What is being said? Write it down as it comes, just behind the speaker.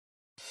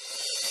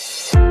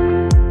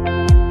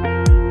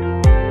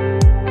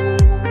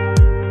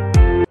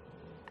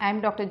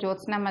am Dr.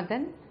 Jyotsna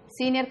Madan,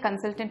 Senior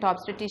Consultant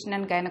Obstetrician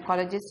and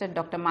Gynecologist at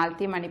Dr.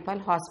 Malathi Manipal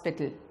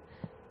Hospital.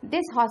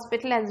 This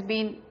hospital has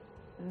been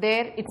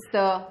there, it's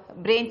the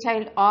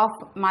brainchild of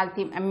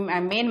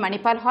main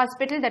Manipal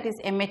Hospital, that is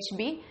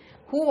MHB,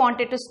 who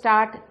wanted to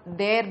start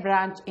their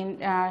branch in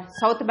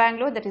South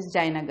Bangalore, that is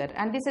Jayanagar.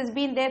 And this has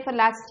been there for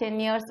last 10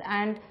 years,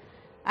 and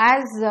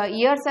as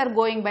years are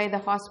going by, the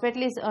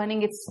hospital is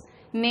earning its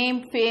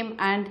name, fame,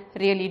 and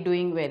really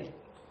doing well.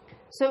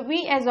 So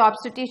we as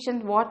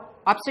obstetricians,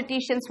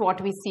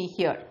 what we see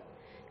here?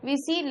 We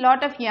see a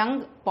lot of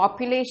young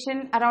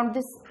population around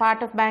this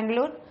part of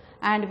Bangalore,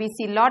 and we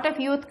see a lot of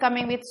youth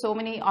coming with so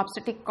many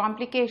obstetric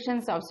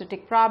complications,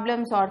 obstetric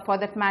problems, or for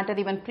that matter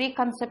even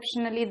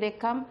preconceptionally they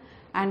come,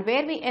 and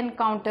where we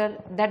encounter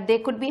that they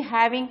could be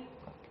having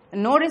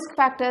no risk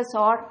factors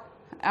or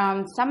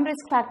some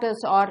risk factors,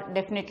 or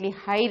definitely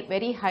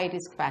very high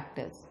risk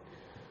factors.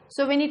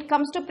 So when it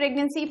comes to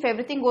pregnancy, if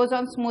everything goes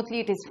on smoothly,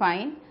 it is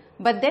fine.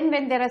 But then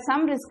when there are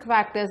some risk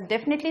factors,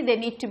 definitely they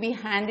need to be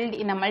handled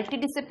in a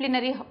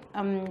multidisciplinary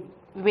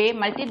way,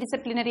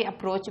 multidisciplinary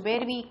approach,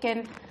 where we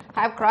can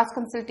have cross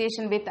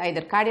consultation with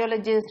either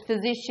cardiologist,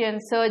 physician,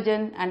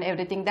 surgeon, and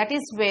everything. That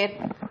is where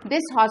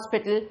this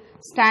hospital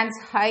stands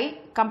high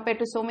compared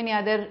to so many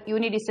other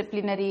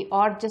unidisciplinary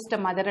or just a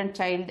mother and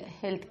child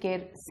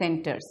healthcare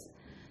centers.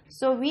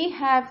 So we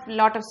have a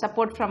lot of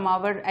support from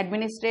our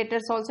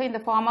administrators also in the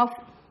form of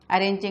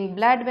arranging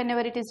blood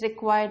whenever it is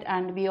required,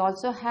 and we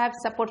also have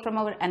support from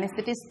our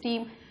anesthetist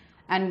team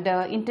and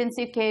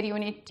intensive care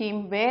unit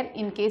team, where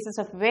in cases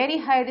of very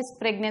high risk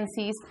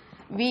pregnancies,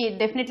 we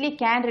definitely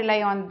can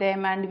rely on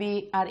them, and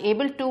we are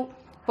able to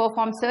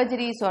perform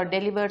surgeries or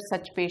deliver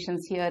such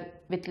patients here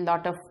with a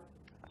lot of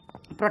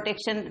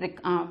protection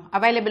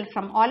available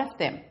from all of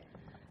them.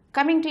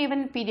 Coming to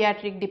even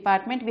pediatric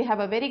department, we have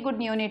a very good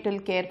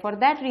neonatal care. For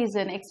that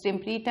reason, extreme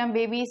preterm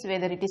babies,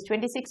 whether it is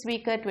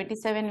 26-weeker,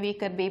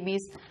 27-weeker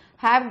babies,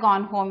 have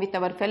gone home with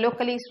our fellow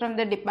colleagues from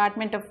the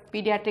Department of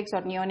Pediatrics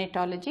or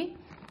Neonatology.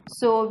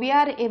 So we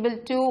are able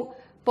to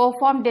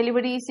perform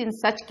deliveries in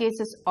such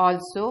cases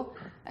also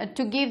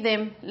to give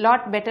them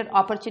lot better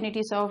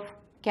opportunities of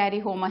carry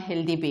home a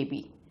healthy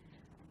baby.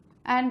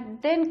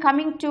 And then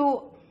coming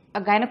to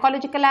a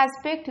gynecological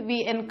aspect,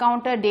 we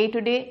encounter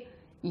day-to-day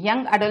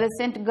young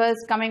adolescent girls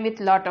coming with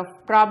lot of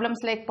problems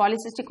like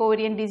polycystic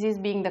ovarian disease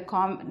being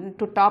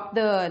to top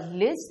the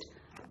list,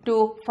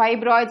 to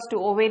fibroids, to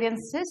ovarian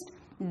cyst,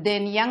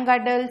 then young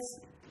adults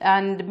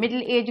and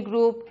middle age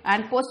group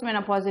and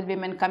postmenopausal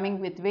women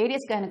coming with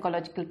various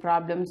gynecological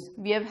problems.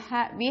 We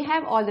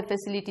have all the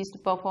facilities to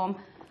perform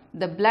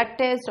the blood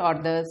test or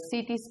the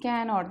CT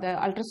scan or the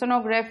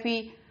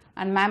ultrasonography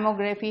and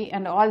mammography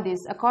and all this.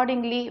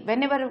 Accordingly,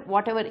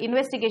 whatever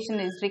investigation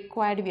is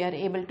required, we are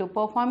able to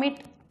perform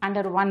it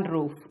under one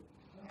roof,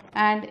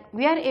 and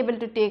we are able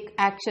to take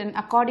action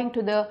according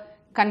to the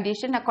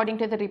condition, according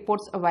to the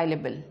reports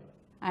available.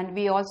 And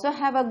we also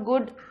have a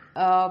good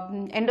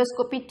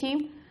endoscopy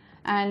team,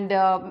 and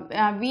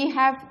we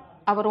have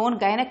our own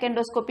gynec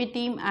endoscopy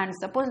team, and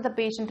suppose the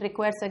patient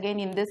requires, again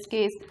in this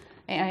case,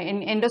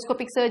 in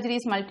endoscopic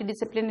surgeries,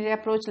 multidisciplinary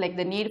approach, like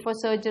the need for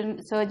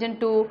surgeon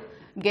to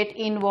get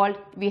involved,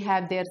 we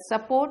have their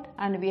support,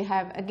 and we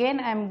have, again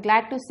I am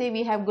glad to say,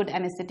 we have good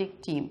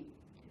anesthetic team.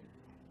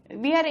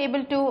 We are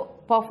able to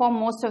perform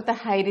most of the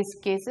high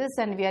risk cases,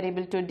 and we are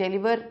able to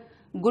deliver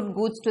good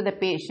goods to the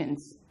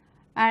patients.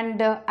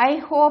 And I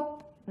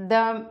hope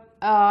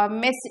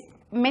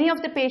many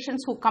of the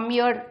patients who come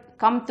here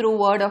come through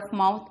word of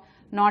mouth,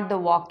 not the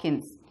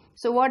walk-ins.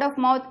 So word of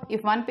mouth,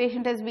 if one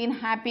patient has been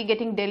happy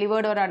getting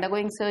delivered or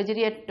undergoing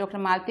surgery at Dr.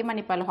 Malathi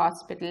Manipal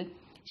Hospital,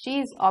 she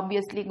is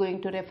obviously going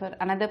to refer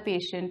another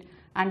patient,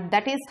 and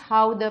that is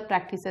how the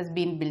practice has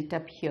been built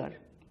up here.